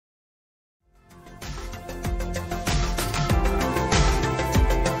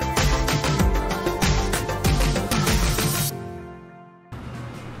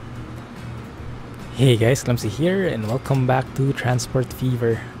Hey guys, Clumsy here and welcome back to Transport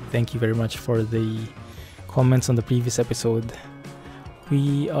Fever. Thank you very much for the comments on the previous episode.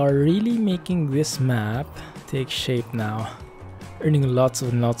 We are really making this map take shape now, earning lots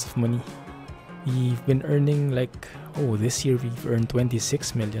and lots of money. We've been earning this year we've earned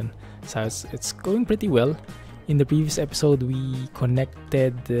 26 million, so it's going pretty well. In the previous episode we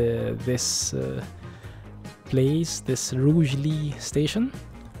connected this place, this Rougeley station,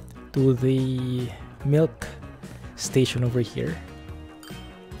 to the milk station over here,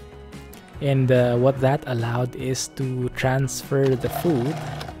 and what that allowed is to transfer the food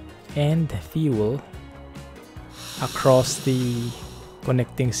and fuel across the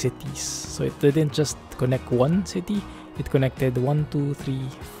connecting cities. So it didn't just connect one city, it connected 1, 2, 3,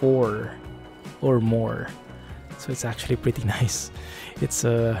 4 or more. So it's actually pretty nice. It's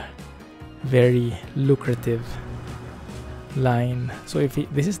a very lucrative line. So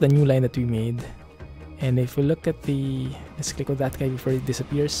this is the new line that we made, and if we look at let's click on that guy before it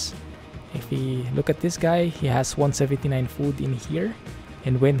disappears. If we look at this guy, he has 179 food in here,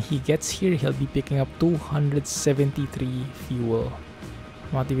 and when he gets here he'll be picking up 273 fuel.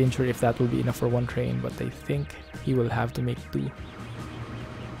 Not even sure if that will be enough for one train, but I think he will have to make 2. Look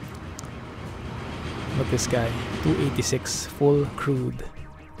at this guy, 286 full crude.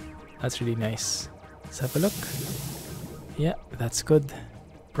 That's really nice. Let's have a look. Yeah, that's good.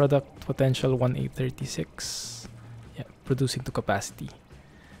 Product potential 1836. Yeah, producing to capacity.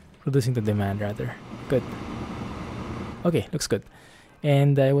 Producing to demand rather. Good. Okay, looks good.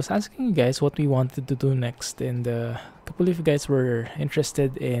 And I was asking you guys what we wanted to do next, and a couple of you guys were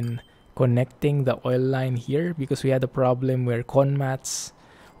interested in connecting the oil line here because we had a problem where conmats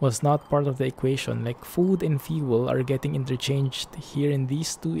was not part of the equation. Like food and fuel are getting interchanged here in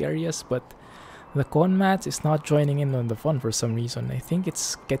these two areas, but the conmats is not joining in on the fun for some reason. I think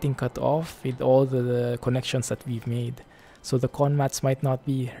it's getting cut off with all the connections that we've made. So the conmats might not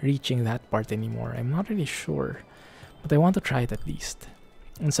be reaching that part anymore. I'm not really sure, but I want to try it at least.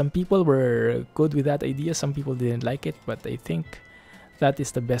 And some people were good with that idea, some people didn't like it, but I think that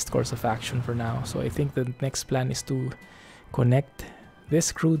is the best course of action for now. So I think the next plan is to connect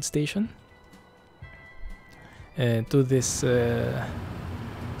this crude station to this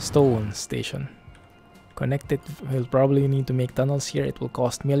stone station. Connect it. We'll probably need to make tunnels here. It will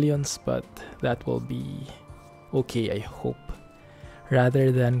cost millions, but that will be okay, I hope.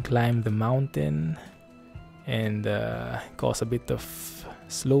 Rather than climb the mountain and cause a bit of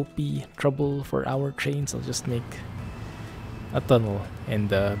slopey trouble for our trains, I'll just make a tunnel and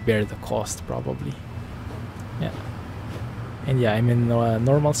bear the cost probably. Yeah. And yeah, I'm in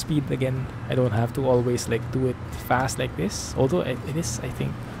normal speed again. I don't have to always do it fast like this, although it is, I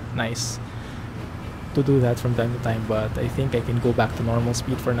think, nice to do that from time to time, but I think I can go back to normal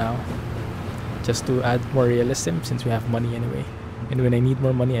speed for now, just to add more realism since we have money anyway. And when I need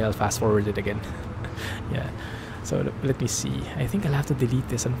more money, I'll fast forward it again. Yeah, so let me see. I think I'll have to delete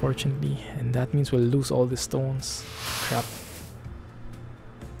this, unfortunately, and that means we'll lose all the stones. Crap.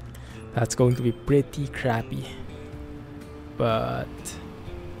 That's going to be pretty crappy, but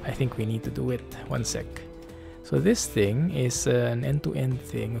I think we need to do it. One sec. So this thing is an end-to-end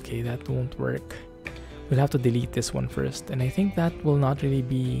thing. Okay, that won't work. We'll have to delete this one first, and I think that will not really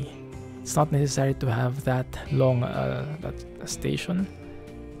be... It's not necessary to have that long that station.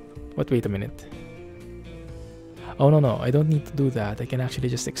 But wait a minute. Oh no, I don't need to do that. I can actually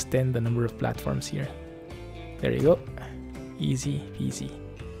just extend the number of platforms here. There you go. Easy peasy.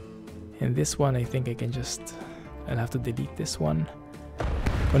 And this one, I think I can just... I'll have to delete this one.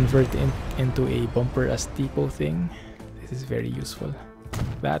 Convert into a bumper as depot thing. This is very useful.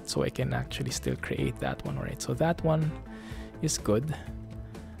 That, so I can actually still create that one. Alright, so that one is good.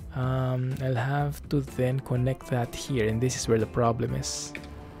 I'll have to then connect that here, and this is where the problem is.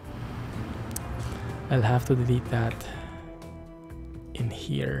 I'll have to delete that in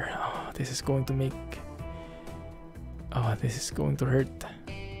here. Oh, this is going to make... Oh, this is going to hurt.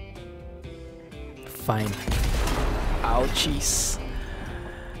 Fine. Ouchies.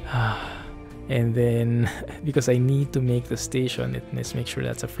 And then, because I need to make the station, let's make sure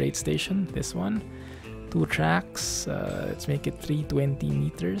that's a freight station. This one. 2 tracks. Let's make it 320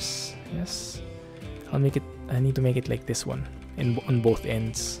 meters. Yes. I need to make it like this one, on both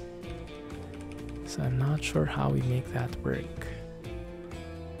ends. So I'm not sure how we make that work.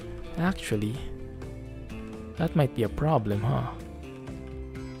 Actually, that might be a problem, huh?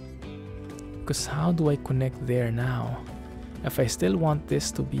 Because how do I connect there now? If I still want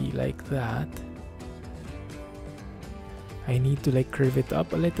this to be like that, I need to curve it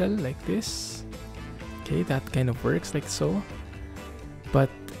up a little like this. Okay, that kind of works like so.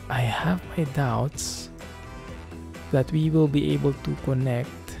 But I have my doubts that we will be able to connect.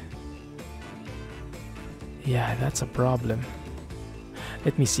 Yeah, that's a problem.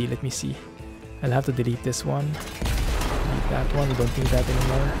 Let me see. I'll have to delete this one. Delete that one. We don't need that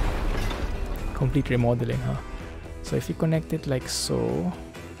anymore. Complete remodeling, huh? So if you connect it like so...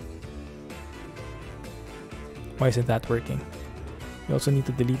 Why isn't that working? You also need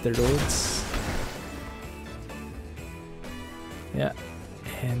to delete the roads. Yeah.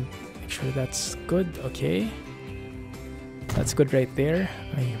 And make sure that's good. Okay. That's good right there.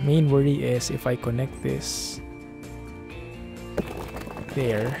 My main worry is if I connect this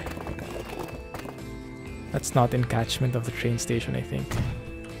there. That's not encatchment of the train station, I think.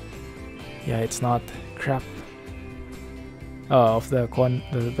 Yeah, it's not. Crap. Oh, of the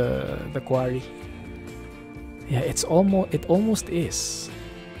quarry. Yeah, it almost is.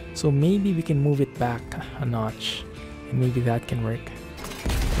 So maybe we can move it back a notch, and maybe that can work.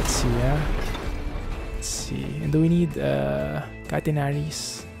 Let's see. Yeah. Let's see. And do we need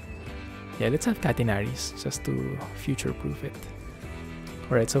catenaries? Yeah, let's have catenaries just to future-proof it.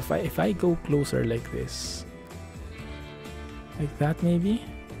 All right. So if I go closer like this, like that maybe.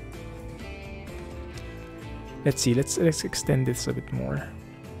 Let's see. Let's extend this a bit more.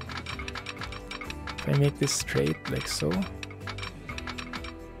 If I make this straight like so,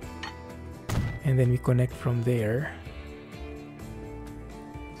 and then we connect from there,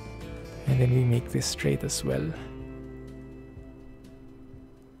 and then we make this straight as well.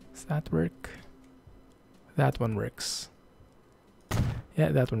 Does that work? That one works. Yeah,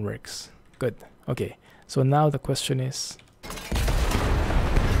 that one works. Good. Okay. So now the question is,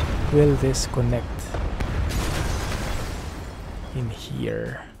 will this connect in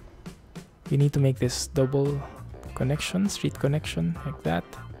here? We need to make this double connection, street connection, like that.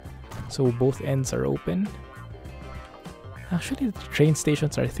 So both ends are open. Actually, the train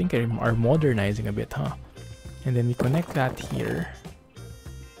stations, I think, are modernizing a bit, huh? And then we connect that here.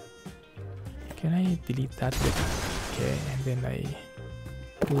 Can I delete that bit? Okay, and then I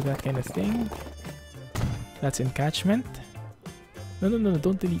do that kind of thing. That's encatchment. No,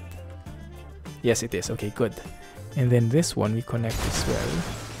 don't delete. Yes, it is. Okay, good. And then this one we connect as well.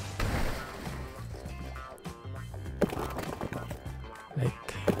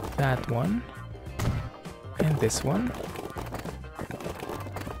 Like that one. And this one.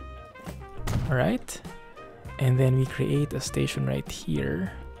 Alright. And then we create a station right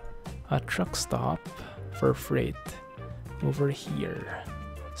here. A truck stop for freight over here.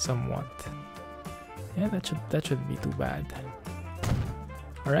 Somewhat. Yeah, that shouldn't be too bad.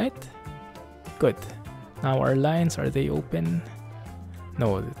 Alright. Good. Now our lines, are they open?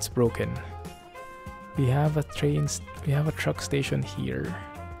 No, it's broken. We have a truck station here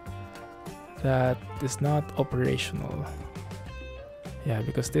that is not operational. Yeah,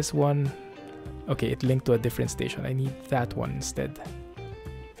 because this one, okay, it linked to a different station. I need that one instead.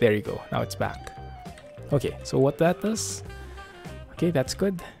 There you go. Now it's back. Okay, so what that does? Okay, that's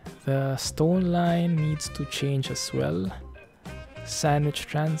good. The stone line needs to change as well. Sandwich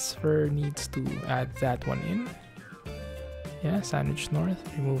transfer needs to add that one in. Yeah, sandwich north,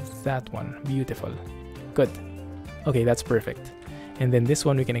 remove that one. Beautiful. Good. Okay, that's perfect. And then this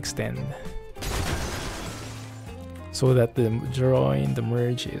one we can extend so that the join, the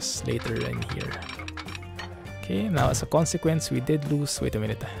merge is later in here. Okay, now as a consequence, we did lose. Wait a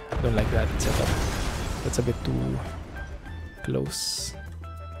minute, I don't like that setup. That's a bit too close.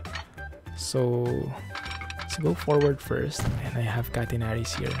 So let's go forward first, and I have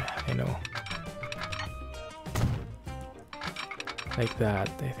catenaries here. I know. Like that,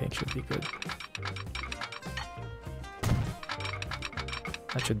 I think should be good.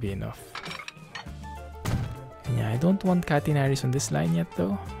 That should be enough. And yeah, I don't want catenaries on this line yet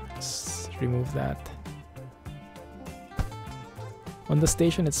though. Let's remove that. On the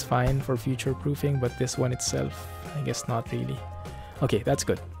station it's fine for future proofing, but this one itself, I guess not really. Okay, that's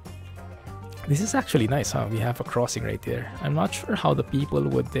good. This is actually nice, huh? We have a crossing right there. I'm not sure how the people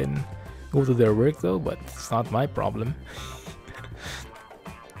would then go to their work though, but it's not my problem.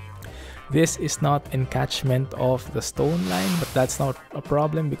 This is not encatchment of the stone line, but that's not a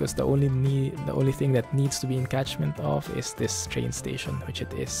problem because the only thing that needs to be encatchment of is this train station, which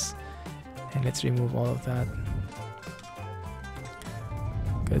it is. And let's remove all of that.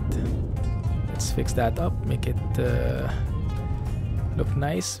 Good. Let's fix that up, make it look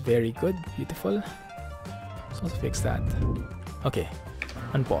nice. Very good, beautiful. So let's fix that. Okay,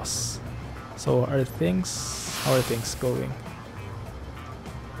 unpause. So how are things going?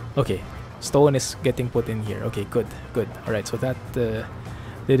 Okay, stone is getting put in here. Okay, good. All right, so that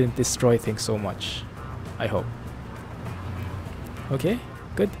didn't destroy things so much, I hope. Okay,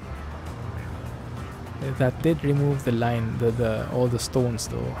 good. That did remove the line, all the stones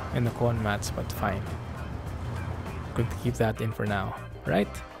though, and the con mats, but fine. Going to keep that in for now, right?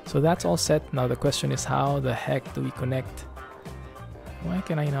 So that's all set. Now the question is, how the heck do we connect? Why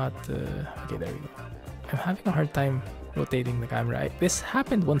can I not? Okay, there we go. I'm having a hard time rotating the camera. This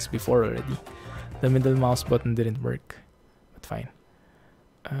happened once before already. The middle mouse button didn't work, but fine.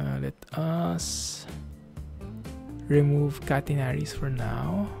 Let us remove catenaries for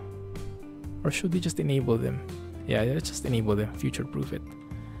now. Or should we just enable them? Yeah, let's just enable them. Future-proof it.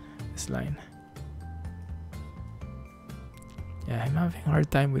 This line. Yeah, I'm having a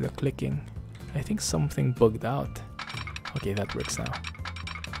hard time with the clicking. I think something bugged out. Okay, that works now.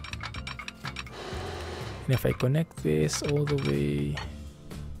 And if I connect this all the way...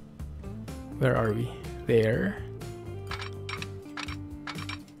 Where are we? There.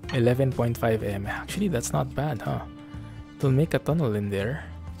 11.5 m. Actually, that's not bad, huh? It'll make a tunnel in there.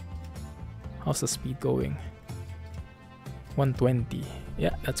 How's the speed going? 120.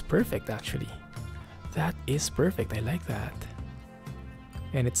 Yeah, that's perfect actually. That is perfect. I like that.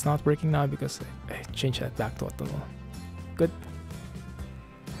 And it's not working now because I changed that back to a tunnel. Good.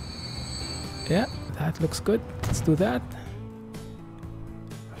 Yeah, that looks good. Let's do that.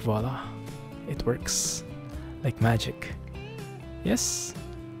 Voila. It works like magic. Yes.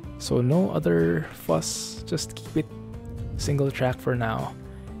 So no other fuss. Just keep it single track for now.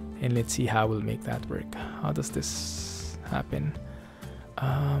 And let's see how we'll make that work. How does this happen?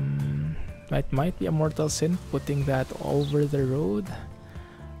 It might be a mortal sin putting that over the road.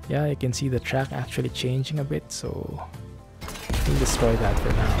 Yeah, you can see the track actually changing a bit, so we'll destroy that for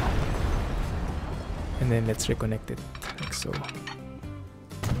now. And then let's reconnect it like so.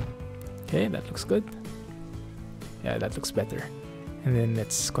 Okay, that looks good. Yeah, that looks better. And then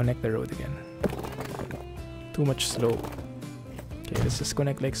let's connect the road again. Too much slope. Okay, let's just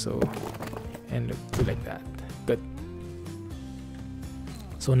connect like so, and do like that. Good.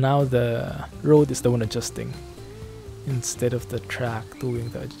 So now the road is the one adjusting, instead of the track doing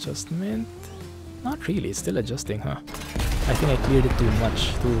the adjustment. Not really, it's still adjusting, huh? I think I cleared it too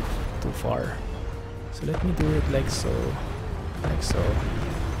much, too far. So let me do it like so,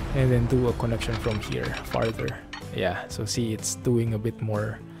 and then do a connection from here, farther. Yeah, so see, it's doing a bit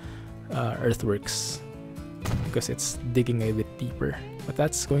more earthworks, because it's digging a bit deeper, but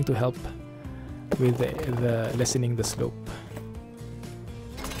that's going to help with the lessening the slope.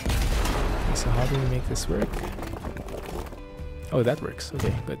 Okay, so how do we make this work? Oh, that works.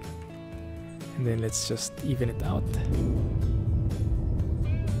 Okay, good. And then let's just even it out.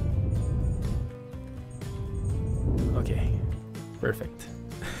 Okay, perfect.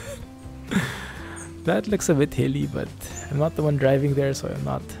 That looks a bit hilly, but I'm not the one driving there, so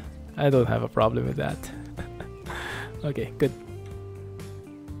I don't have a problem with that. Okay, good.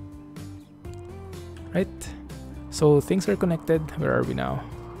 Right, so things are connected. Where are we now?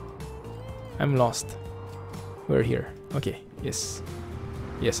 I'm lost. We're here. Okay, yes.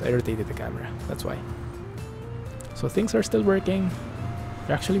 Yes, I rotated the camera. That's why. So things are still working.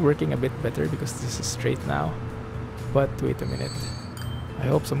 They're actually working a bit better because this is straight now. But wait a minute. I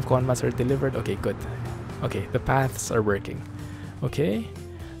hope some conmats are delivered. Okay, good. Okay, the paths are working. Okay,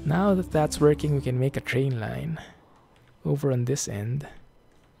 now that that's working, we can make a train line over on this end.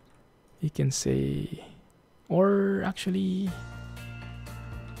 You can say, or actually,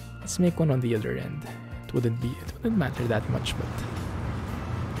 let's make one on the other end. It wouldn't matter that much, but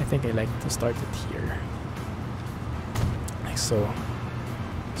I think I like to start it here, like so.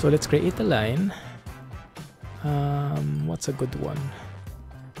 So let's create a line. What's a good one?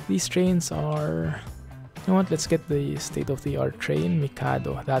 These trains are, you know what, let's get the state-of-the-art train,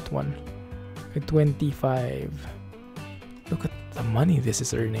 Mikado, that one, with 25. Look at the money this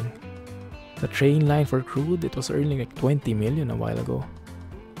is earning. The train line for crude, it was earning like 20 million a while ago.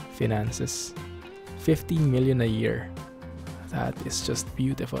 Finances, 15 million a year. That is just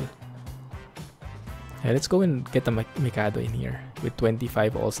beautiful. Yeah, let's go and get the Mikado in here with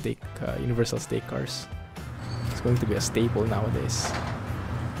 25 all-stake universal stake cars. It's going to be a staple nowadays.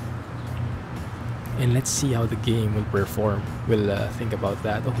 And let's see how the game will perform. We'll think about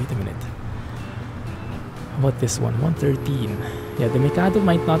that. Oh, wait a minute. How about this one? 113. Yeah, the Mikado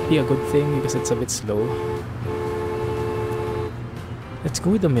might not be a good thing because it's a bit slow. Let's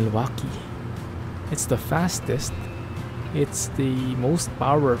go with the Milwaukee. It's the fastest. It's the most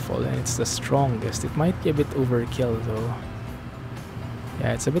powerful and it's the strongest. It might be a bit overkill though.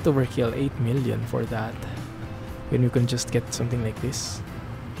 Yeah, it's a bit overkill. 8 million for that, when you can just get something like this.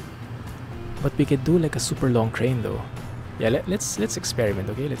 But we could do like a super long train though. Yeah, let's experiment,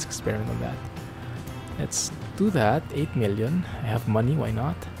 okay? Let's experiment on that. Let's do that, 8 million. I have money, why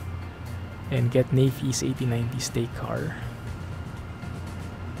not? And get Navy's 8090 stake car.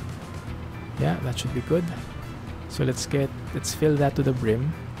 Yeah, that should be good. So let's fill that to the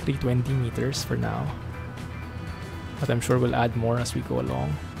brim. 320 meters for now. But I'm sure we'll add more as we go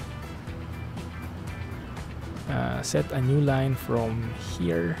along. Set a new line from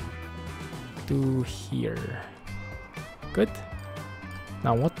here to here. Good.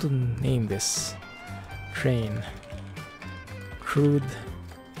 Now what to name this train? Crude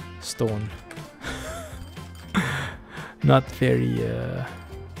stone. Not very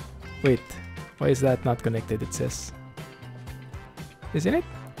wait, why is that not connected? It says, isn't it?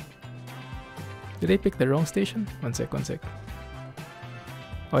 Did I pick the wrong station? One sec.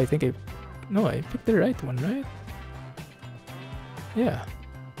 Oh, I think no, I picked the right one, right? Yeah.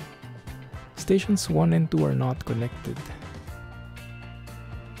 Stations 1 and 2 are not connected.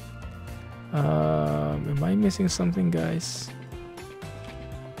 Am I missing something, guys?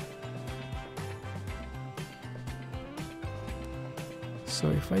 So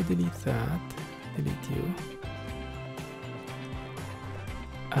if I delete that, delete you,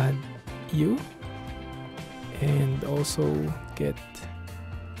 add you, and also get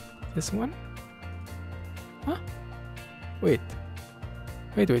this one. Huh? Wait.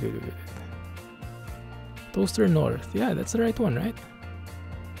 Toaster North. Yeah, that's the right one, right?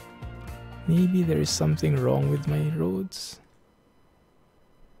 Maybe there is something wrong with my roads.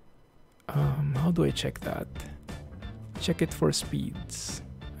 How do I check that? Check it for speeds.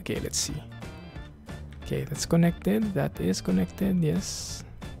 Okay, let's see. Okay, that's connected. That is connected, yes.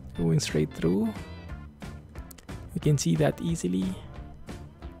 Going straight through. We can see that easily.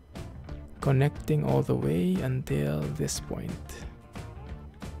 Connecting all the way until this point.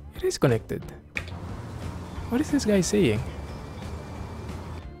 It is connected. What is this guy saying?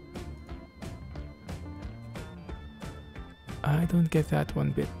 I don't get that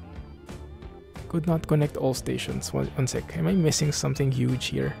one bit. Could not connect all stations. One sec. Am I missing something huge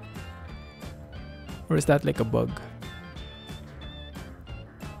here? Or is that like a bug?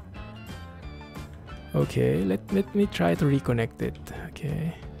 Okay, let me try to reconnect it.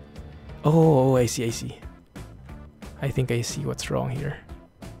 Okay. Oh, I see. I think I see what's wrong here.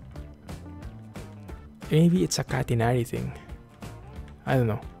 Maybe it's a catenary thing. I don't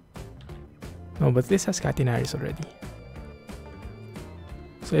know. No, but this has catenaries already.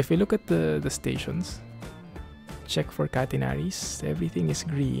 So if we look at the stations, check for catenaries, everything is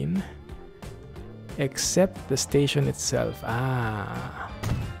green except the station itself. Ah,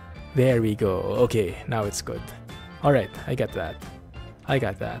 there we go. Okay, now it's good. All right, I got that.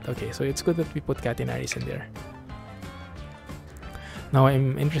 Okay, so it's good that we put catenaries in there. Now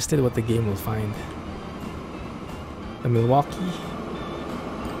I'm interested what the game will find. The Milwaukee,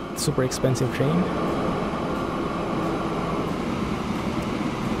 super expensive train.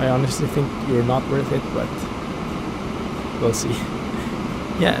 I honestly think you're not worth it, but we'll see.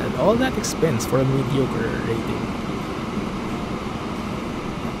 Yeah, all that expense for a mediocre rating.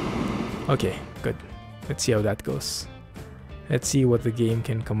 Okay, good. Let's see how that goes. Let's see what the game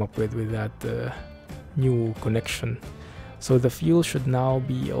can come up with that new connection. So the fuel should now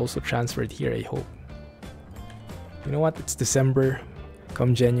be also transferred here, I hope. You know what? It's December.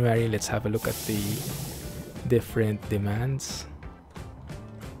 Come January, let's have a look at the different demands.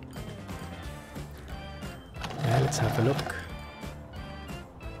 Yeah, let's have a look.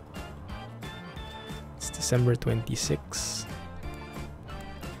 It's December 26.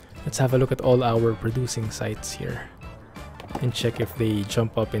 Let's have a look at all our producing sites here and check if they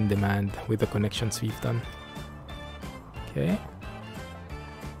jump up in demand with the connections we've done. Okay.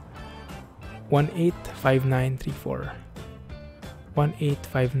 185934.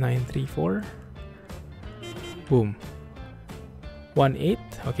 185934. Boom. 18.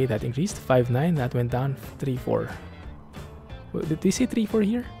 Okay, that increased. 59. That went down. 34. Did we say 34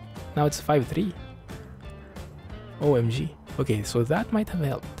 here? Now it's 53. OMG. Okay, so that might have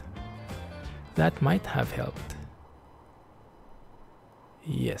helped.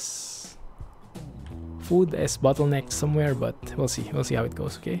 Yes. Food is bottlenecked somewhere, but we'll see how it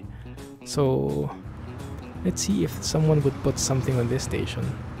goes. Okay, so let's see if someone would put something on this station.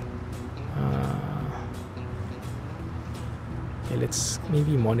 Okay, let's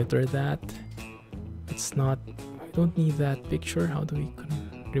maybe monitor that. It's not, I don't need that picture. How do we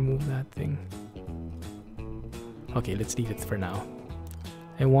remove that thing? Okay, let's leave it for now.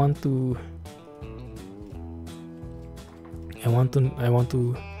 I want to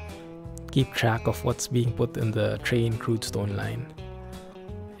keep track of what's being put in the train crude stone line.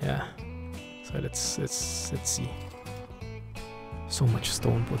 Yeah, so let's see. So much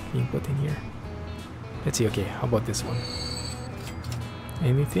stone being put in here. Let's see. Okay, how about this one?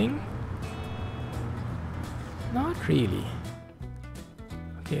 Anything? Not really.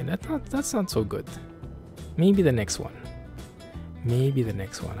 Okay, that's not so good. Maybe the next one. Maybe the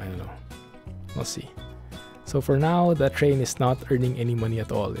next one. I don't know. We'll see. So for now, the train is not earning any money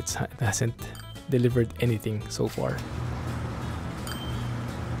at all. It hasn't delivered anything so far.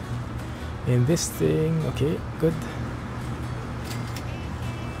 And this thing, okay, good.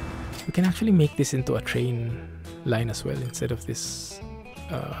 We can actually make this into a train line as well instead of this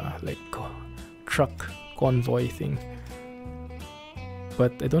like truck convoy thing.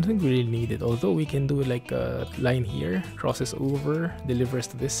 But I don't think we really need it, although we can do like a line here, crosses over, delivers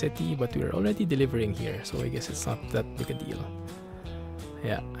to this city, but we're already delivering here, so I guess it's not that big a deal.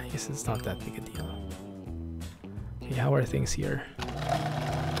 Yeah, I guess it's not that big a deal. Okay, how are things here?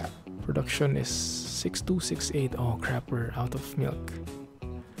 Production is 6268. Oh crap, we're out of milk.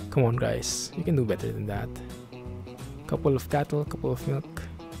 Come on guys, you can do better than that. Couple of cattle, couple of milk.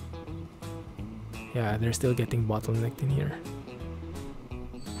 Yeah, they're still getting bottlenecked in here.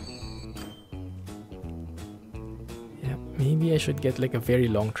 Yeah, maybe I should get like a very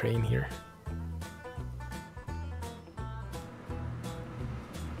long train here.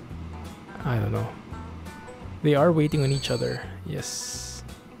 I don't know. They are waiting on each other. Yes.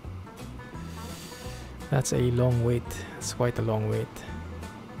 That's a long wait. It's quite a long wait.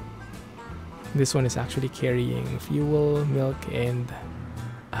 This one is actually carrying fuel, milk, and...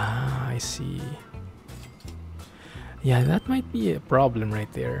 Ah, I see. Yeah, that might be a problem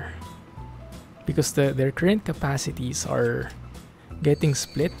right there. Because their current capacities are getting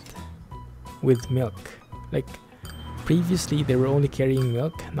split with milk. Like, previously they were only carrying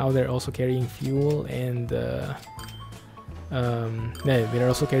milk, now they're also carrying fuel and... they're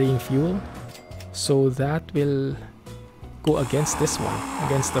also carrying fuel. So that will go against this one,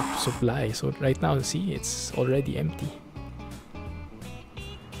 against the supply. So right now, see, it's already empty.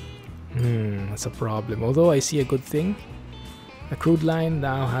 That's a problem. Although I see a good thing. The crude line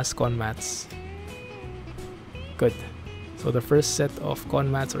now has con mats. Good. So the first set of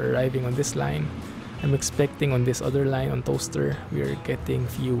con mats are arriving on this line. I'm expecting on this other line on toaster, we're getting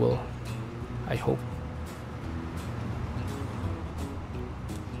fuel. I hope.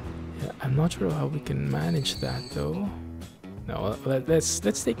 Yeah, I'm not sure how we can manage that though. No, let's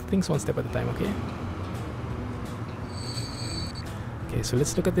take things one step at a time, okay? Okay, so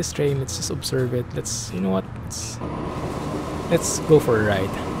let's look at this train. Let's just observe it. You know what? Let's go for a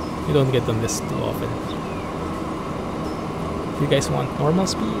ride. You don't get on this too often. If you guys want normal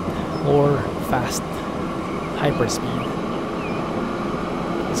speed or fast, hyper speed.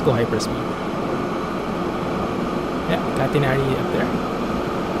 Let's go hyper speed. Yeah, catenary up there.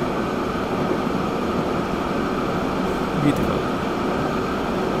 Beautiful.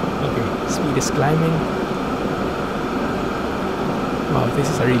 Okay, speed is climbing. Wow, this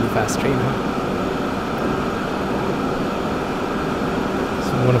is a really fast train, huh?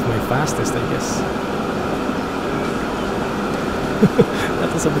 It's one of my fastest, I guess.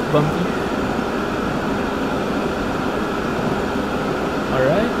 That was a bit bumpy.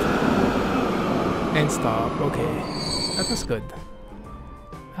 Alright. And stop. Okay. That was good.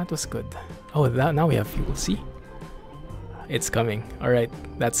 That was good. Oh, now we have fuel. See? It's coming. Alright,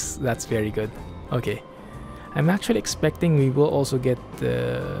 that's very good. Okay. I'm actually expecting we will also get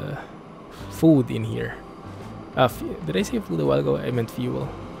food in here. Did I say food a while ago? I meant fuel.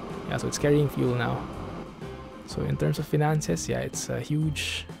 Yeah, so it's carrying fuel now. So in terms of finances, yeah, it's a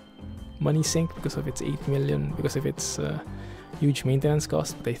huge money sink because of its 8 million, because of its huge maintenance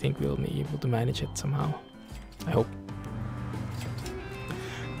cost, but I think we'll be able to manage it somehow. I hope.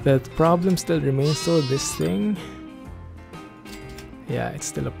 The problem still remains though, this thing. Yeah, it's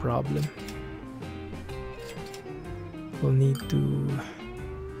still a problem. We'll need to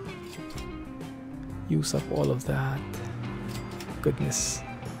use up all of that. Goodness.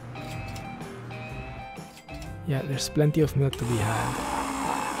 Yeah, there's plenty of milk to be had.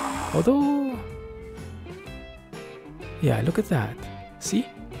 Although... Yeah, look at that. See?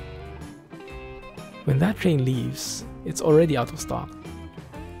 When that train leaves, it's already out of stock.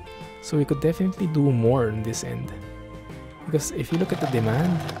 So we could definitely do more on this end. Because if you look at the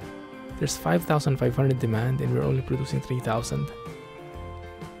demand, there's 5,500 demand and we're only producing 3,000.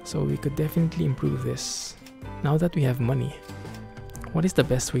 So we could definitely improve this. Now that we have money, what is the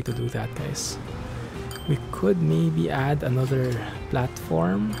best way to do that, guys? We could maybe add another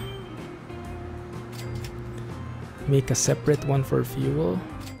platform. Make a separate one for fuel.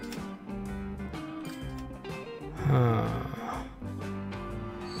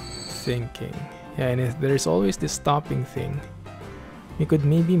 Thinking. Yeah, and there's always this stopping thing. We could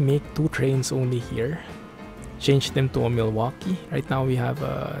maybe make 2 trains only here. Change them to a Milwaukee. Right now we have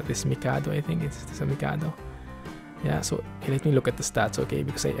this Mikado, I think it's a Mikado. Yeah, so let me look at the stats, okay?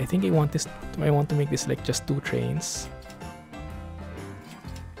 Because I think I want to make this like just 2 trains.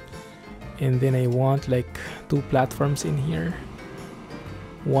 And then I want like 2 platforms in here.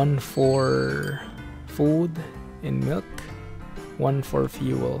 One for food and milk, one for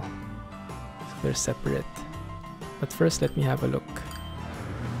fuel. So they're separate. But first, let me have a look.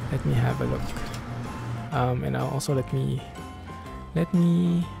 And also let me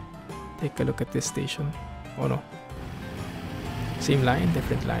take a look at this station. Oh no. Same line,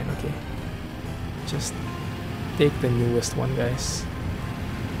 different line, okay. Just take the newest one, guys.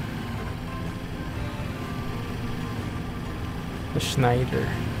 The Schneider.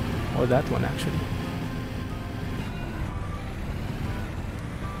 Or that one actually.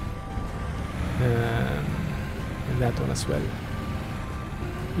 And that one as well.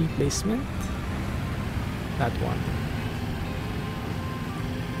 Replacement. That one.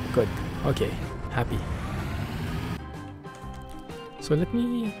 Good. Okay. Happy. So let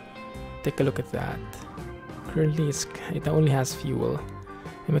me take a look at that. Currently it only has fuel.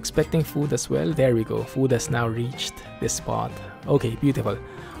 I'm expecting food as well. There we go. Food has now reached this spot. Okay, beautiful.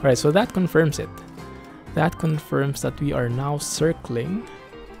 Alright, so that confirms it. That confirms that we are now circling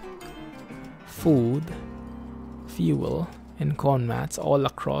food, fuel, and con mats all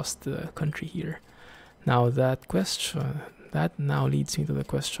across the country here. Now that now leads me to the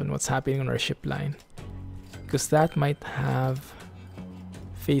question, what's happening on our ship line? Because that might have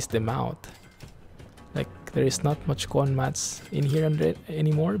phased them out. Like there is not much con mats in here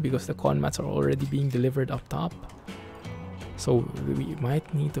anymore because the con mats are already being delivered up top. So we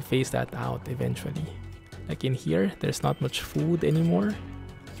might need to phase that out eventually. Like in here, there's not much food anymore.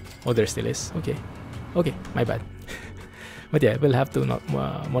 Oh, there still is. Okay. Okay, my bad. But yeah, we'll have to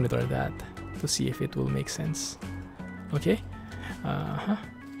monitor that to see if it will make sense. Okay.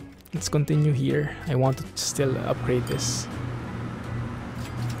 Let's continue here. I want to still upgrade this.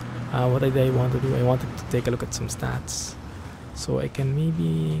 What did I want to do? I wanted to take a look at some stats. So I can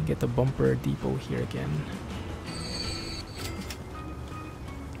maybe get a bumper depot here again.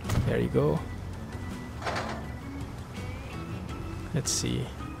 There you go. Let's see.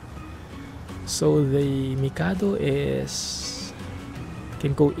 So the Mikado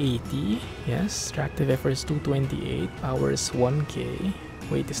can go 80. Yes. Tractive effort is 228. Power is 1K.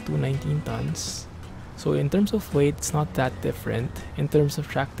 Weight is 219 tons. So in terms of weight, it's not that different. In terms of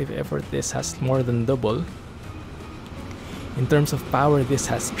tractive effort, this has more than double. In terms of power, this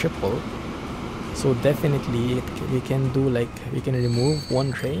has triple. So definitely we can remove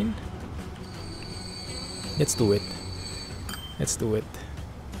 1 train. Let's do it. Let's do it.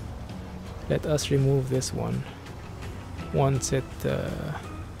 Let us remove this one. Once it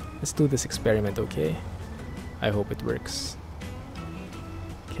let's do this experiment, okay? I hope it works.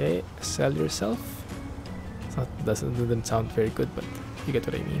 Okay, sell yourself. Doesn't sound very good, but you get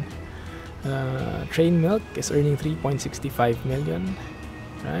what I mean. Train milk is earning 3.65 million,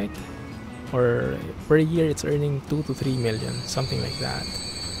 right? Or per year it's earning 2 to 3 million, something like that,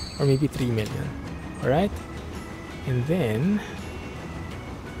 or maybe 3 million. All right, and then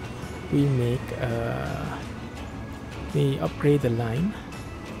we upgrade the line.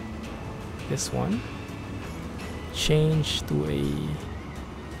 This one, change to a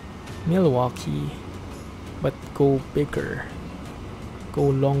Milwaukee, but go bigger, go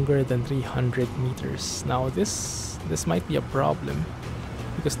longer than 300 meters. Now this might be a problem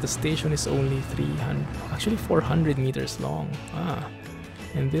because the station is only 400 meters long.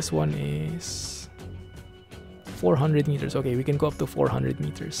 And this one is 400 meters. Okay, we can go up to 400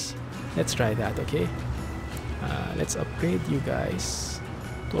 meters. Let's try that, okay? Let's upgrade you guys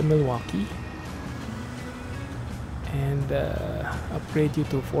to a Milwaukee and upgrade you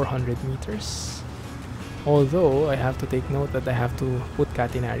to 400 meters. Although I have to take note that I have to put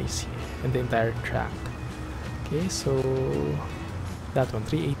catenaries in the entire track. Okay, so that one,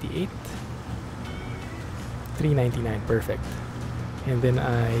 388, 399, perfect. And then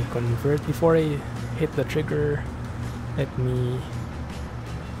I convert. Before I hit the trigger, let me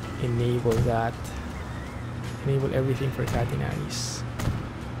enable that. Enable everything for catenaries.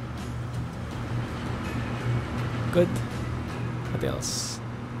 Good. What else?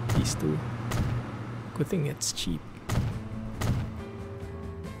 These two. Good thing it's cheap.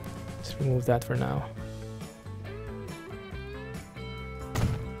 Let's remove that for now.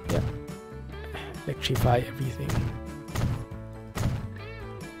 Yeah. Electrify everything.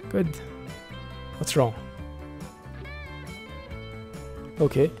 Good. What's wrong?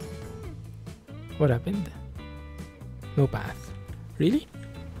 Okay. What happened? No path. Really?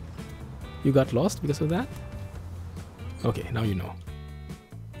 You got lost because of that? Okay, now you know.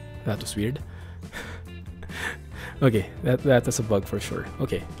 That was weird. Okay, that was a bug for sure.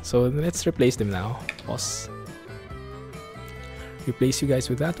 Okay, so let's replace them now. Pause. Replace you guys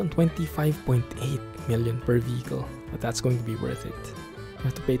with that on 25.8 million per vehicle. But that's going to be worth it. We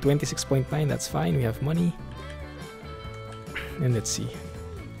have to pay 26.9, that's fine, we have money. And let's see.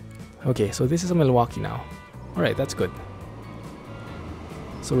 Okay, so this is a Milwaukee now. Alright, that's good.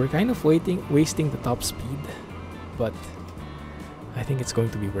 So we're kind of wasting the top speed, but I think it's going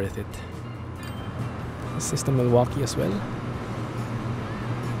to be worth it. Is this the Milwaukee as well?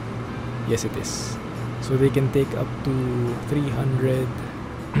 Yes, it is. So they can take up to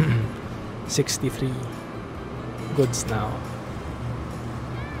 363 goods now.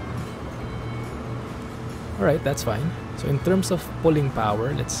 Alright, that's fine. So in terms of pulling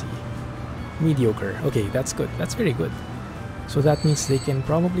power, let's see. Mediocre. Okay, that's good. That's very good. So that means they can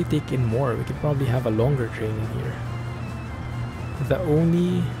probably take in more. We could probably have a longer train in here. The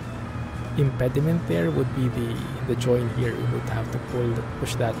only impediment there would be the join here. We would have to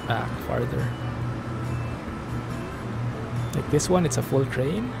push that back farther. Like this one, it's a full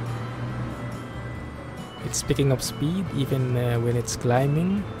train. It's picking up speed even when it's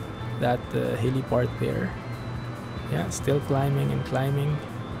climbing that hilly part there. Yeah, still climbing and climbing,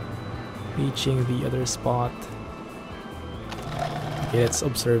 reaching the other spot. Okay, let's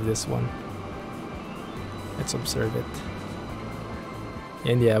observe this one. Let's observe it.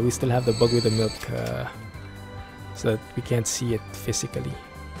 And yeah, we still have the bug with the milk, so that we can't see it physically.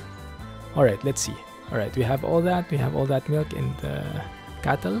 Alright, let's see. Alright, we have all that. We have all that milk and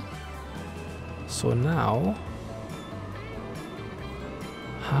cattle. So now,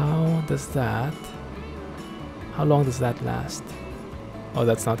 how long does that last? Oh,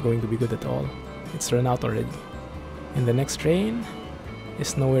 that's not going to be good at all. It's run out already. And the next train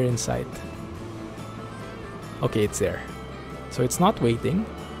is nowhere in sight. Okay, it's there. So it's not waiting,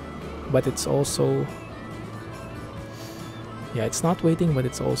 but it's also... Yeah, it's not waiting, but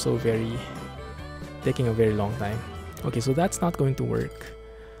it's also taking a very long time. Okay, so that's not going to work.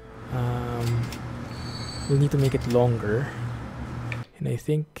 We'll need to make it longer. And I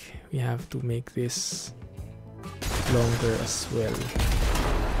think we have to make this longer as well.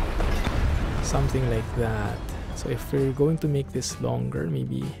 Something like that. So if we're going to make this longer,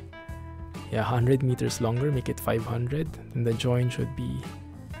 maybe 100 meters longer, make it 500, then the join should be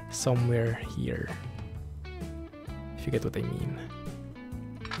somewhere here. If you get what I mean.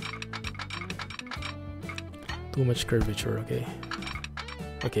 Too much curvature, okay.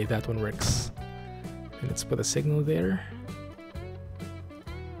 Okay, that one works. And let's put a signal there.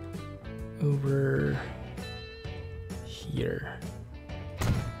 Over here.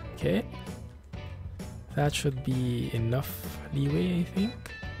 Okay. That should be enough leeway, I think.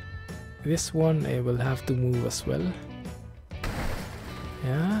 This one I will have to move as well.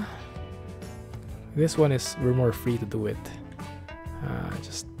 Yeah. This one we're more free to do it.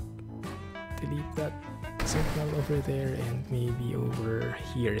 Just delete that signal over there, and maybe over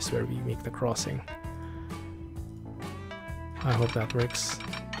here is where we make the crossing. I hope that works.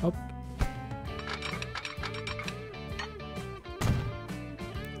 Oh.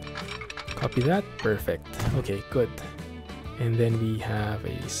 Copy that. Perfect. Okay, good. And then we have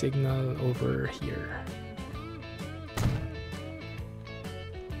a signal over here.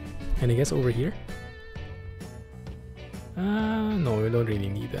 And I guess over here? No, we don't really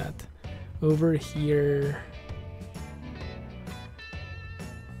need that. Over here...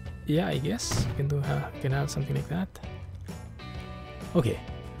 Yeah, I guess we can have something like that. Okay.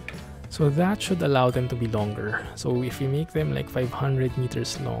 So that should allow them to be longer. So if we make them like 500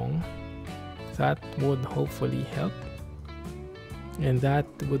 meters long, that would hopefully help. And that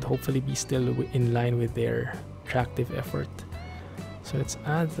would hopefully be still in line with their tractive effort. So let's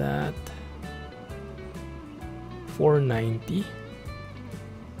add that. 490.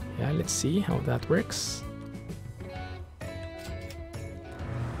 Yeah, let's see how that works.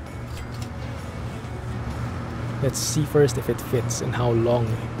 Let's see first if it fits and how long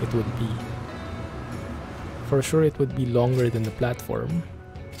it would be. For sure it would be longer than the platform,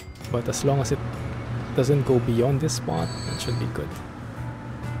 but as long as it doesn't go beyond this spot, it should be good.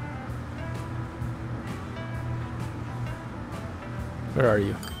 Where are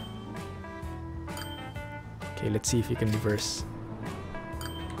you? Okay, let's see if you can reverse.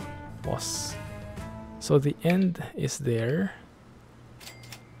 Pause. So the end is there.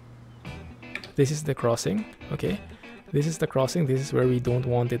 This is the crossing. Okay, this is the crossing. This is where we don't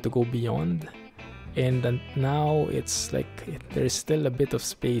want it to go beyond. And then now it's like there's still a bit of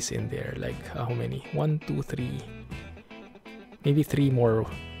space in there. Like how many? 1, 2, 3, Maybe 3 more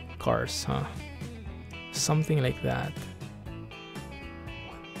cars, huh? Something like that.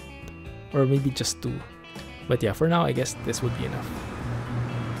 Or maybe just 2. But yeah, for now, I guess this would be enough.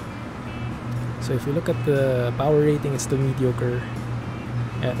 So if you look at the power rating, it's still mediocre.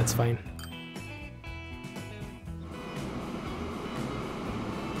 Yeah, that's fine.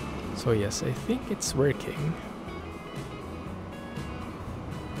 So yes, I think it's working.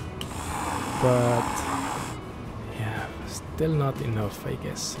 But yeah, still not enough, I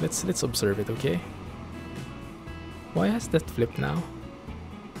guess. Let's observe it, okay? Why has that flipped now?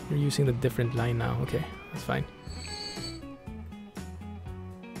 You're using the different line now. Okay, that's fine.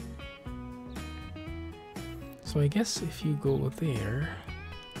 So I guess if you go there,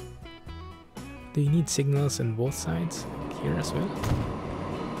 do you need signals on both sides? Like here as well?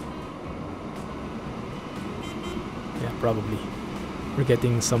 Yeah, probably. We're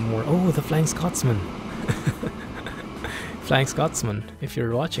getting some more. Oh, the Flying Scotsman! Flying Scotsman. If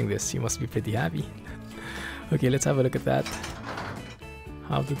you're watching this, you must be pretty happy. Okay, let's have a look at that.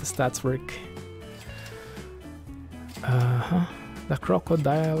 How do the stats work? The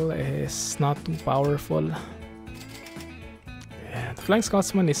crocodile is not too powerful. Yeah, the Flying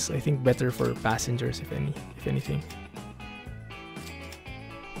Scotsman is, I think, better for passengers, if anything.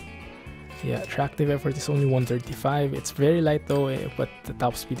 Yeah, attractive effort is only 135. It's very light though, but the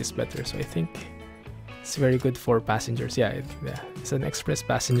top speed is better. So I think it's very good for passengers. Yeah, it's an express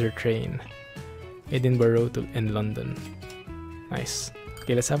passenger train. Edinburgh and London. Nice.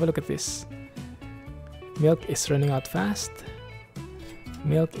 Okay, let's have a look at this. Milk is running out fast.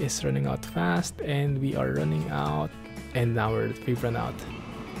 Milk is running out fast, and we are running out. And now we've run out.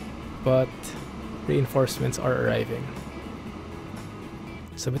 But reinforcements are arriving.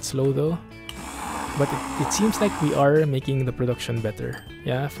 It's a bit slow though. But it seems like we are making the production better.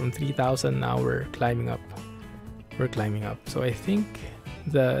 Yeah, from 3,000 now we're climbing up. We're climbing up. So I think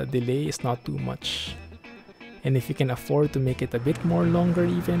the delay is not too much. And if you can afford to make it a bit more longer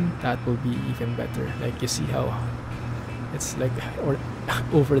even, that will be even better. Like you see how it's like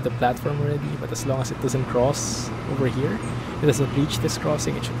over the platform already, but as long as it doesn't cross over here, it doesn't reach this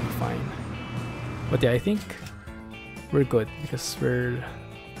crossing, it should be fine. But yeah, I think we're good because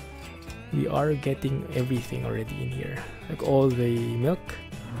we are getting everything already in here. Like all the milk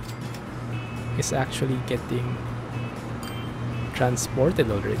is actually getting transported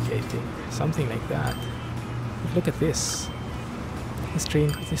already, I think. Something like that. But look at this. This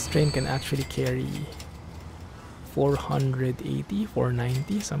train can actually carry 480,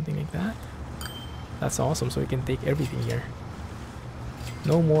 490, something like that. That's awesome. So we can take everything here.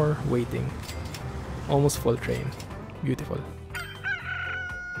 No more waiting. Almost full train. Beautiful.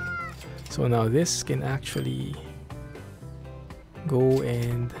 So now this can actually go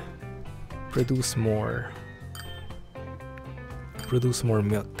and produce more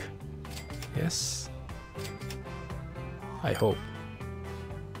milk. Yes, I hope.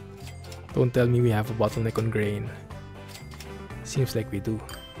 Don't tell me we have a bottleneck on grain. Seems like we do.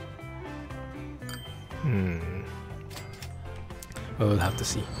 We'll have to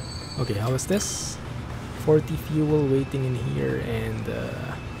see. Okay, how is this? 40 fuel waiting in here and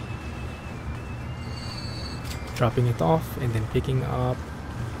dropping it off and then picking up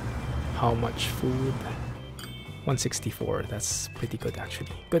how much food? 164. That's pretty good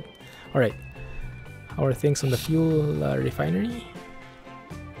actually. Good. Alright. How are things on the fuel refinery?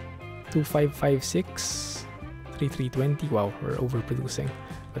 2556, 3320. Wow, we're overproducing,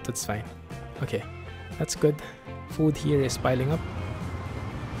 but that's fine. Okay, that's good. Food here is piling up.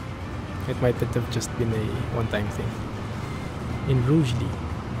 It might have just been a one-time thing. In Rugeley.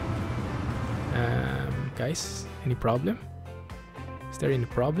 Guys, any problem? Is there any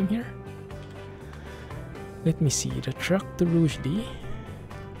problem here? Let me see. The truck to Rugeley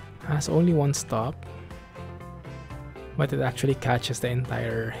has only one stop, but it actually catches the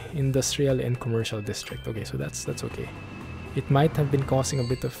entire industrial and commercial district. Okay, so that's okay. It might have been causing a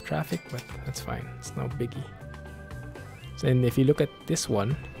bit of traffic, but that's fine. It's no biggie. So, and if you look at this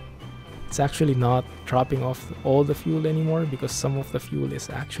one, it's actually not dropping off all the fuel anymore because some of the fuel is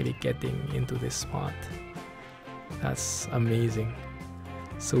actually getting into this spot. That's amazing.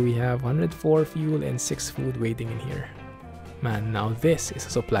 So we have 104 fuel and 6 food waiting in here. Man, now this is a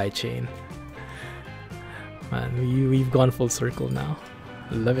supply chain. Man, we've gone full circle now.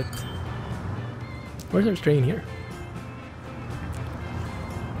 Love it. Where's our train here?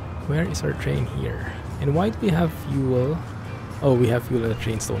 Where is our train here? And why do we have fuel? Oh, we have fuel at the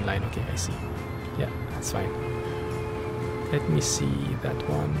train stone line. Okay, I see. Yeah, that's fine. Let me see that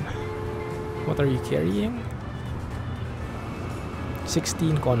one. What are you carrying?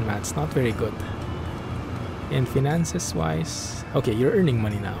 16 con mats, not very good. And finances wise, okay, you're earning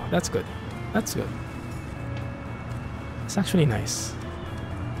money now. That's good. That's good. It's actually nice.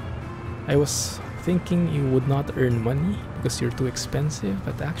 I was thinking you would not earn money because you're too expensive,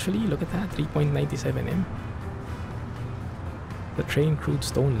 but actually, look at that, 3.97 M. The train crude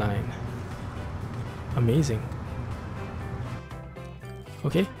stone line. Amazing.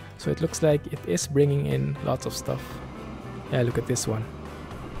 Okay, so it looks like it is bringing in lots of stuff. Yeah, look at this one.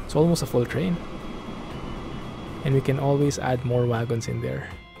 It's almost a full train. And we can always add more wagons in there.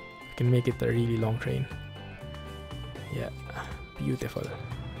 We can make it a really long train. Yeah, beautiful.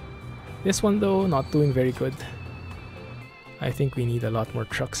 This one though, not doing very good. I think we need a lot more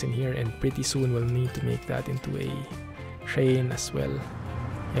trucks in here, and pretty soon we'll need to make that into a train as well.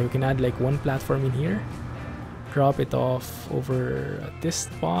 Yeah, we can add like one platform in here. Drop it off over at this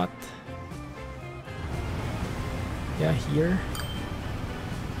spot. Yeah, here.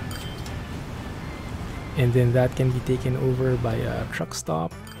 And then that can be taken over by a truck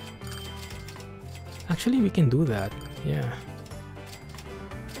stop. Actually, we can do that, yeah.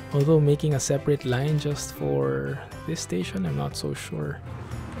 Although making a separate line just for this station, I'm not so sure.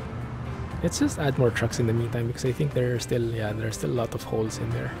 Let's just add more trucks in the meantime, because I think there are still a lot of holes in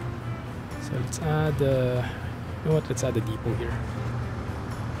there. So let's add, you know what? Let's add a depot here.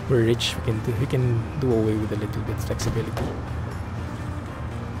 We're rich. We can do away with a little bit flexibility.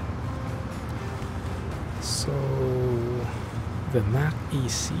 So the Mac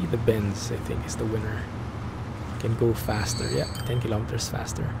AC, the Benz, I think is the winner. Can go faster. Yeah, 10 kilometers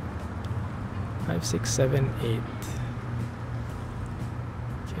faster. 5, 6, 7, 8.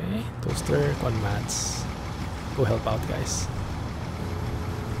 Okay, toaster, con mats. Go help out, guys.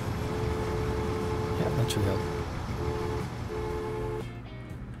 Yeah, that should help.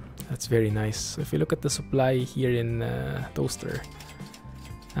 That's very nice. So if you look at the supply here in toaster,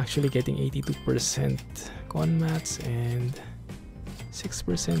 actually getting 82% con mats and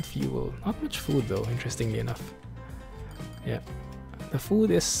 6% fuel. Not much food though, interestingly enough. Yeah, the food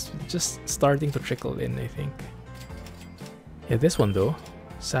is just starting to trickle in, I think. Yeah, this one though,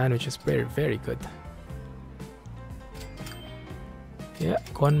 sandwich is very, very good. Yeah,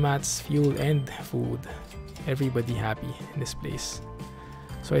 con mats, fuel, and food. Everybody happy in this place.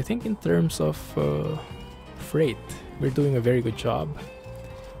 So I think in terms of freight, we're doing a very good job.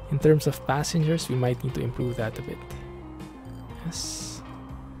 In terms of passengers, we might need to improve that a bit. Yes.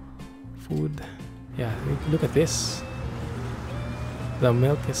 Food. Yeah, look at this. The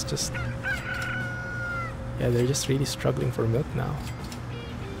milk is just... yeah, they're just really struggling for milk now.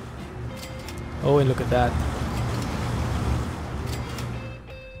 Oh, and look at that.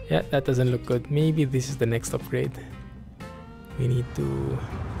 Yeah, that doesn't look good. Maybe this is the next upgrade. We need to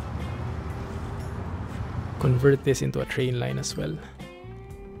convert this into a train line as well.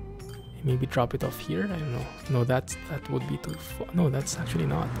 Maybe drop it off here. I don't know. No, that would be too far. No, that's actually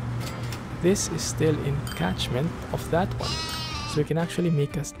not. This is still in catchment of that one. So we can actually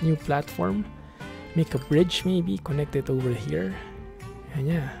make a new platform, make a bridge maybe, connect it over here. And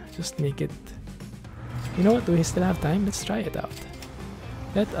yeah, just make it... You know what? Do we still have time? Let's try it out.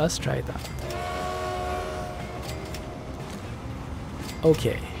 Let us try it out.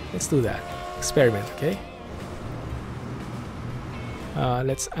 Okay, let's do that. Experiment, okay?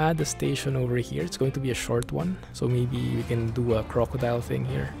 Let's add a station over here. It's going to be a short one, so maybe we can do a crocodile thing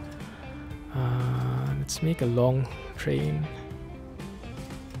here. Let's make a long train.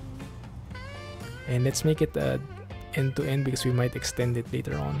 And let's make it end-to-end because we might extend it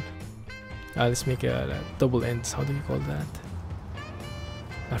later on. Let's make a double ends. How do you call that?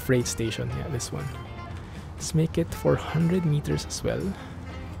 A freight station. Yeah, this one. Let's make it 400 meters as well.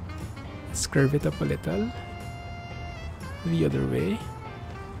 Let's curve it up a little. The other way.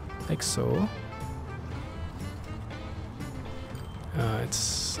 Like so.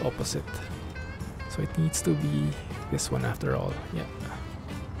 It's opposite. So it needs to be this one after all. Yeah.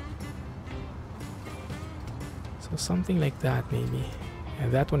 So something like that maybe.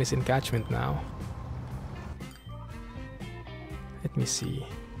 And that one is in catchment now. Let me see.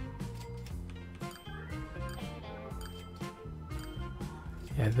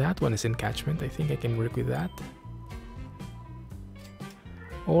 Yeah, that one is in catchment. I think I can work with that.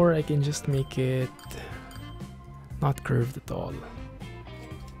 Or I can just make it not curved at all.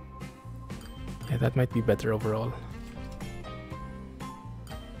 Yeah, that might be better overall.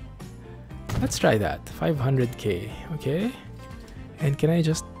 Let's try that. 500k, okay? And can I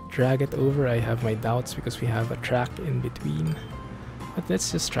just drag it over? I have my doubts because we have a track in between. But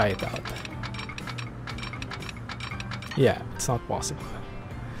let's just try it out. Yeah, it's not possible.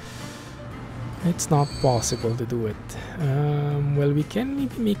 It's not possible to do it. Well, we can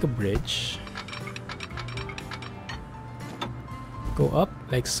maybe make a bridge. Go up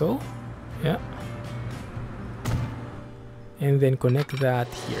like so. Yeah. And then connect that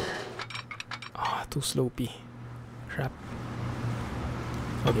here. Ah, too slopey. Crap.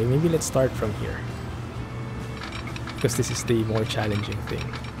 Okay, maybe let's start from here, because this is the more challenging thing.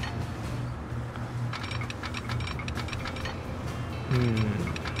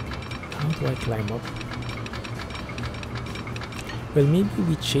 How do I climb up? Well, maybe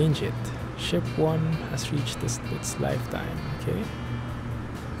we change it. Ship 1 has reached its lifetime. Okay.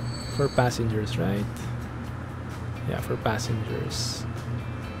 For passengers, right? Yeah, for passengers.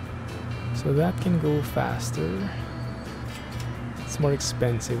 So that can go faster. It's more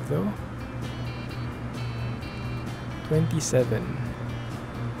expensive though. 27.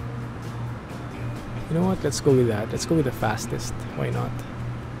 You know what? Let's go with that. Let's go with the fastest. Why not?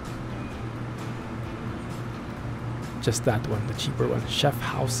 Just that one, the cheaper one.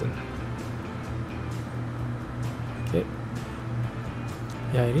 Schaffhausen. Okay.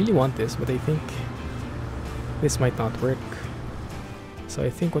 Yeah, I really want this, but I think this might not work. So I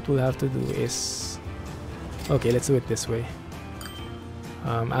think what we'll have to do is... Okay, let's do it this way.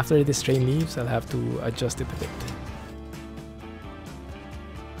 After this train leaves, I'll have to adjust it a bit.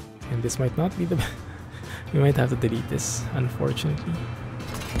 And this might not be the... We might have to delete this, unfortunately.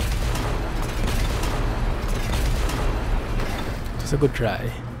 It was a good try,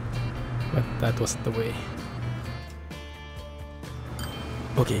 but that wasn't the way.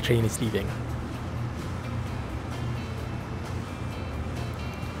 Okay, train is leaving.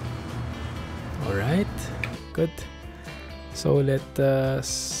 Alright, good. So let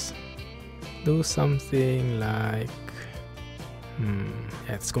us do something like...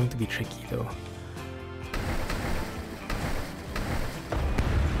 yeah, it's going to be tricky though.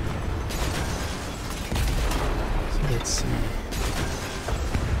 So let's see.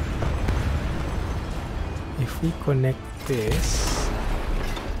 If we connect this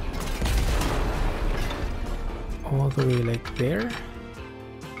all the way like there,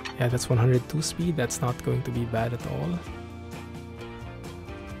 yeah, that's 102 speed. That's not going to be bad at all.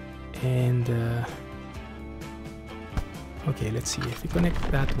 And okay, let's see if we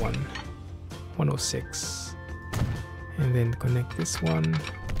connect that one, 106, and then connect this one.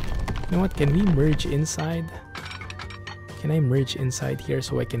 You know what? Can we merge inside? Can I merge inside here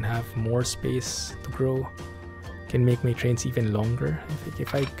so I can have more space to grow? Can make my trains even longer.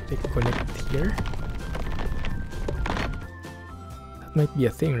 If I connect here, that might be a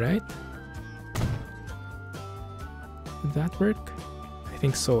thing, right? Would that work? I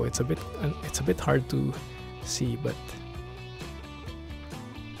think so. It's a bit hard to see, but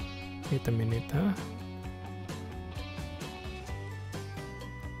wait a minute, huh?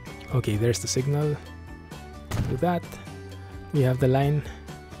 Okay, there's the signal. Do that. We have the line.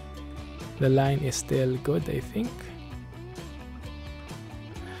 The line is still good, I think.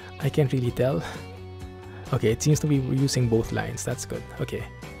 I can't really tell. Okay, it seems to be using both lines. That's good. Okay.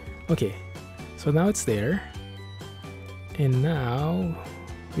 Okay. So now it's there. And now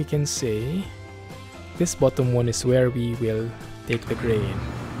we can say this bottom one is where we will take the grain.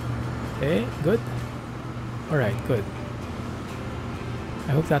 Okay, good. Alright, good.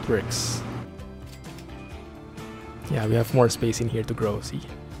 I hope that works. Yeah, we have more space in here to grow, see?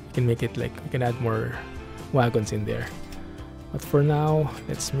 We can make it like, we can add more wagons in there. But for now,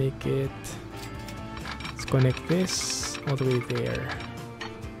 let's make it, let's connect this all the way there.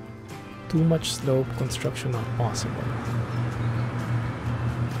 Too much slope, construction not possible.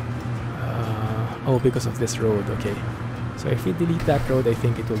 Oh, because of this road, okay. So if we delete that road, I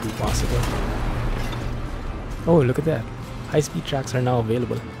think it will be possible. Oh, look at that. High-speed tracks are now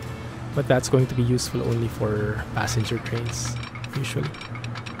available. But that's going to be useful only for passenger trains, usually.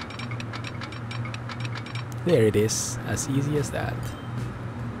 There it is, as easy as that.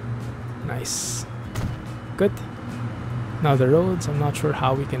 Nice. Good. Now the roads, I'm not sure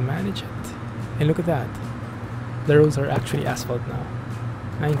how we can manage it. And look at that. The roads are actually asphalt now.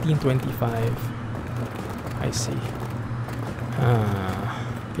 1925. I see.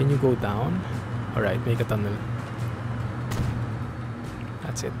 Can you go down? Alright, make a tunnel.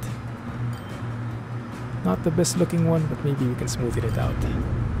 That's it. Not the best looking one, but maybe we can smoothen it out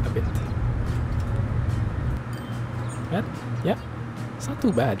a bit. That? Yeah. It's not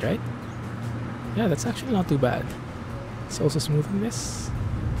too bad, right? Yeah, that's actually not too bad. Let's also smoothen this.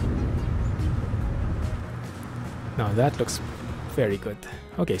 Now that looks very good.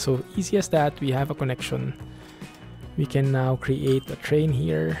 Okay, so easy as that. We have a connection. We can now create a train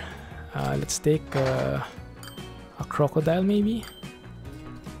here. Let's take a crocodile maybe.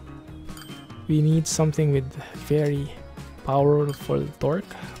 We need something with very powerful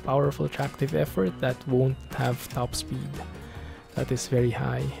torque, powerful tractive effort that won't have top speed. That is very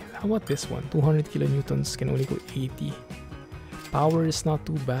high. How about this one? 200 kilonewtons can only go 80. Power is not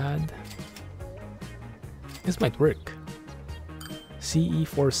too bad. This might work.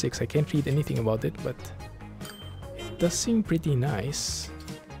 CE46. I can't read anything about it, but it does seem pretty nice.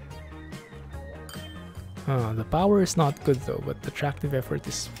 The power is not good though, but the tractive effort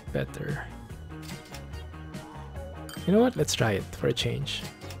is better. You know what? Let's try it for a change.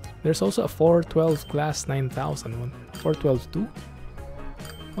 There's also a 412 class 9000 one. 412-2?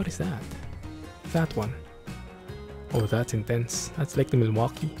 What is that? That one. Oh, that's intense. That's like the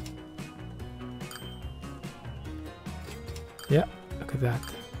Milwaukee. Yeah, look at that.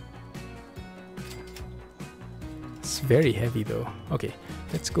 It's very heavy though. Okay,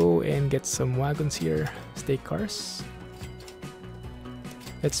 let's go and get some wagons here. Stake cars.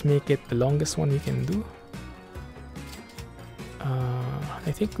 Let's make it the longest one we can do.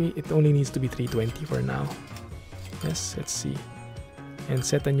 I think it only needs to be 320 for now. Yes, let's see. And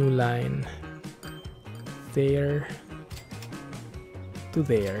set a new line. There to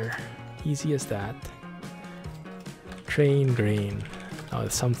there. Easy as that. Train grain. Oh,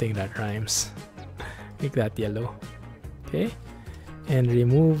 something that rhymes. Make that yellow. Okay. And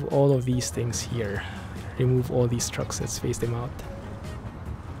remove all of these things here. Remove all these trucks. Let's face them out.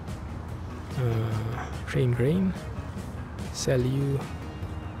 Train grain. Sell you.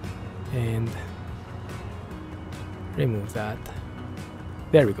 And remove that.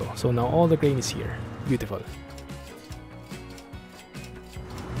 There we go. So now all the grain is here. Beautiful.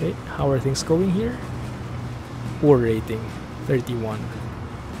 Okay, how are things going here? Poor rating, 31.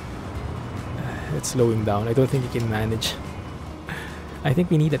 It's slowing down. I don't think he can manage. I think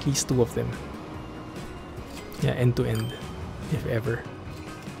we need at least 2 of them. Yeah, end to end, if ever.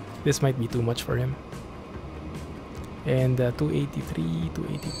 This might be too much for him. And 283,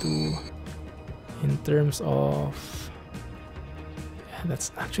 282. In terms of... Yeah,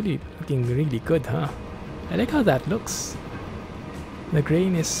 that's actually looking really good, huh? I like how that looks. The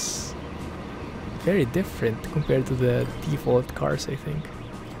grain is very different compared to the default cars, I think.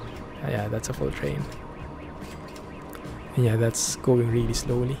 Yeah, that's a full train. And yeah, that's going really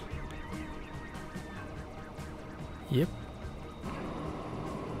slowly. Yep.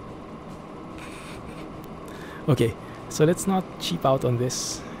 Okay, so let's not cheap out on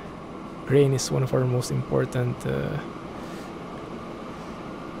this. Grain is one of our most important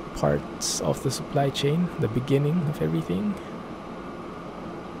parts of the supply chain, the beginning of everything.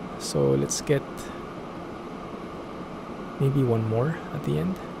 So let's get maybe one more at the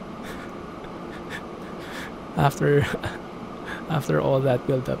end. after all that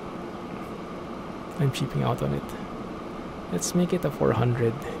build up, I'm cheaping out on it. Let's make it a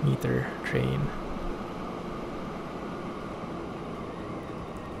 400 meter train.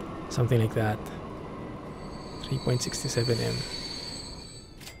 Something like that. 3.67 m.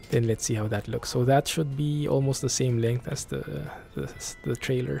 Then let's see how that looks. So that should be almost the same length as the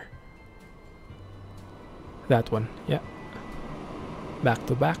trailer. That one, yeah. Back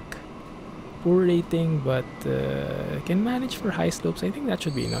to back. Poor rating, but can manage for high slopes. I think that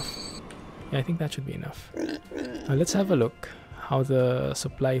should be enough. Yeah, I think that should be enough. Now let's have a look how the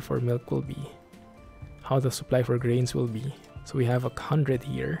supply for milk will be. How the supply for grains will be. So we have 100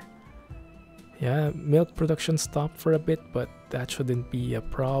 here. Yeah, milk production stopped for a bit, but that shouldn't be a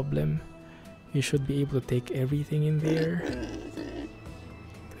problem. You should be able to take everything in there.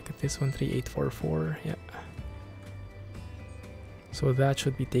 Look at this one, 3844. Yeah. So that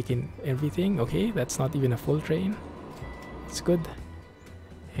should be taking everything. Okay, that's not even a full train. It's good.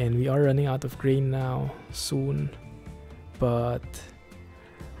 And we are running out of grain now, soon. But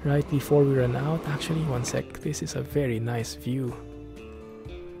right before we run out, actually, one sec. This is a very nice view.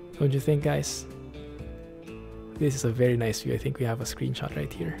 Don't you think, guys? This is a very nice view. I think we have a screenshot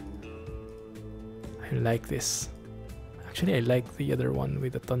right here. I like this. Actually, I like the other one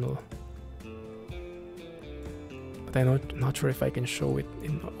with the tunnel. But I'm not sure if I can show it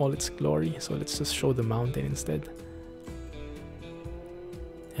in all its glory. So let's just show the mountain instead.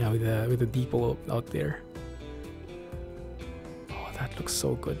 Yeah, with the depot out there. Oh, that looks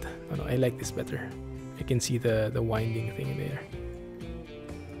so good. Oh, no, I like this better. I can see the winding thing there.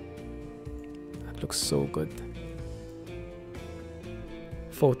 That looks so good.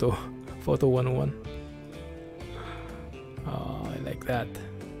 Photo 101. Oh, I like that.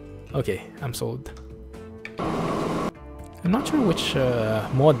 Okay, I'm sold. I'm not sure which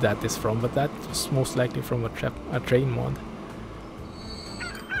mod that is from, but that's most likely from a train mod.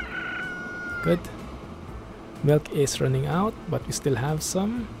 Good. Milk is running out, but we still have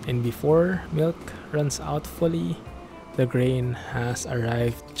some. And before milk runs out fully, the grain has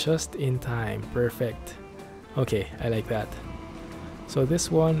arrived just in time. Perfect. Okay, I like that. So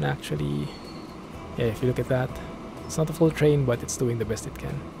this one actually, yeah, if you look at that, it's not a full train, but it's doing the best it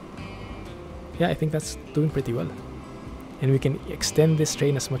can. Yeah, I think that's doing pretty well. And we can extend this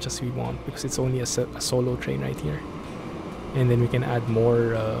train as much as we want because it's only a solo train right here. And then we can add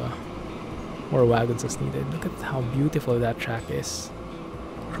more wagons as needed. Look at how beautiful that track is.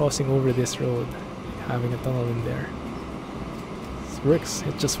 Crossing over this road, having a tunnel in there. It works.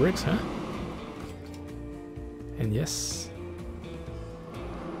 It just works, huh? And yes,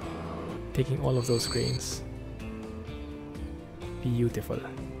 taking all of those grains. Beautiful.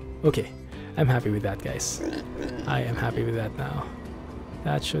 Okay, I'm happy with that, guys. I am happy with that now.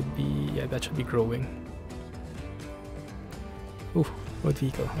 That should be, yeah, that should be growing. Ooh, road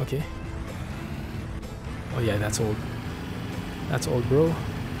vehicle, okay. Oh yeah, that's old. That's old, bro.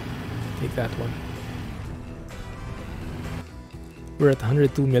 Take that one. We're at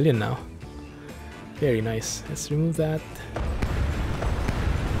 102 million now. Very nice. Let's remove that.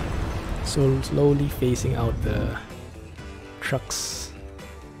 So slowly phasing out the trucks.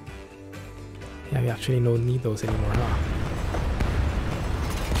 Yeah, we actually don't need those anymore, huh?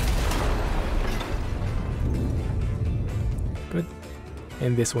 Good.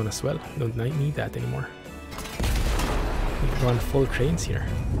 And this one as well. Don't need that anymore. We can run full trains here.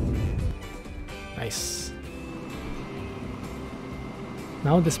 Nice.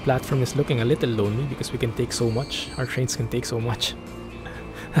 Now this platform is looking a little lonely because we can take so much. Our trains can take so much.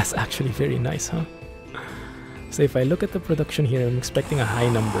 That's actually very nice, huh? So if I look at the production here, I'm expecting a high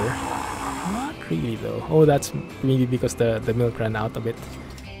number. Not really though. Oh, that's maybe because the milk ran out a bit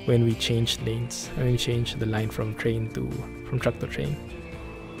when we changed lanes. When we changed the line from truck to train.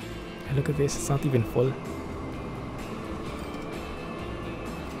 And look at this, it's not even full.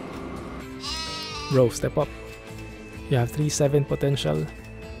 Bro, step up. You have 3.7 potential.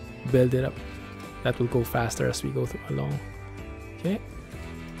 Build it up. That will go faster as we go along. Okay.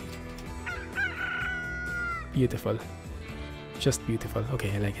 Beautiful. Just beautiful.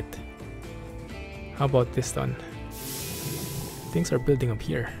 Okay, I like it. How about this one? Things are building up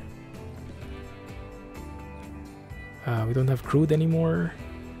here. We don't have crude anymore.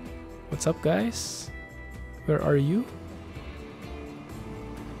 What's up, guys? Where are you?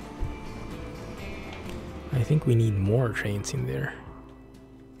 I think we need more trains in there.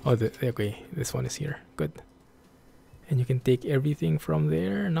 Oh, okay, this one is here. Good. And you can take everything from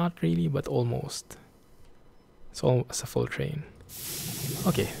there. Not really, but almost. It's almost a full train.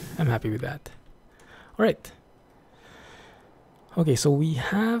 Okay, I'm happy with that. Alright. Okay, so we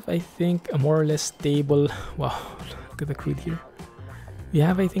have, I think, a more or less stable... Wow, look at the crude here. We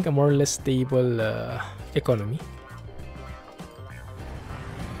have, I think, a more or less stable economy.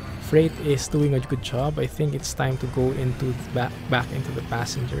 Freight is doing a good job. I think it's time to go into back into the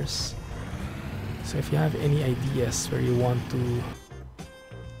passengers. So if you have any ideas where you want to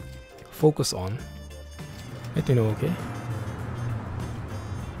focus on, let me know, okay?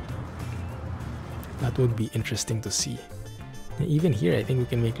 That would be interesting to see. And even here, I think we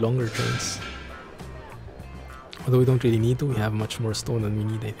can make longer trains. Although we don't really need to, we have much more stone than we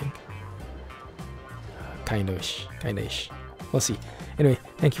need, I think. Kinda-ish. We'll see. Anyway,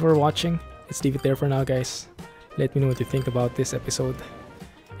 thank you for watching. Let's leave it there for now, guys. Let me know what you think about this episode.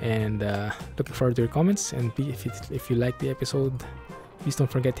 And looking forward to your comments. And if you like the episode, please don't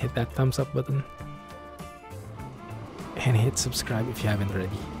forget to hit that thumbs up button. And hit subscribe if you haven't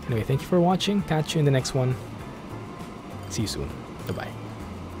already. Anyway, thank you for watching. Catch you in the next one. See you soon. Bye-bye.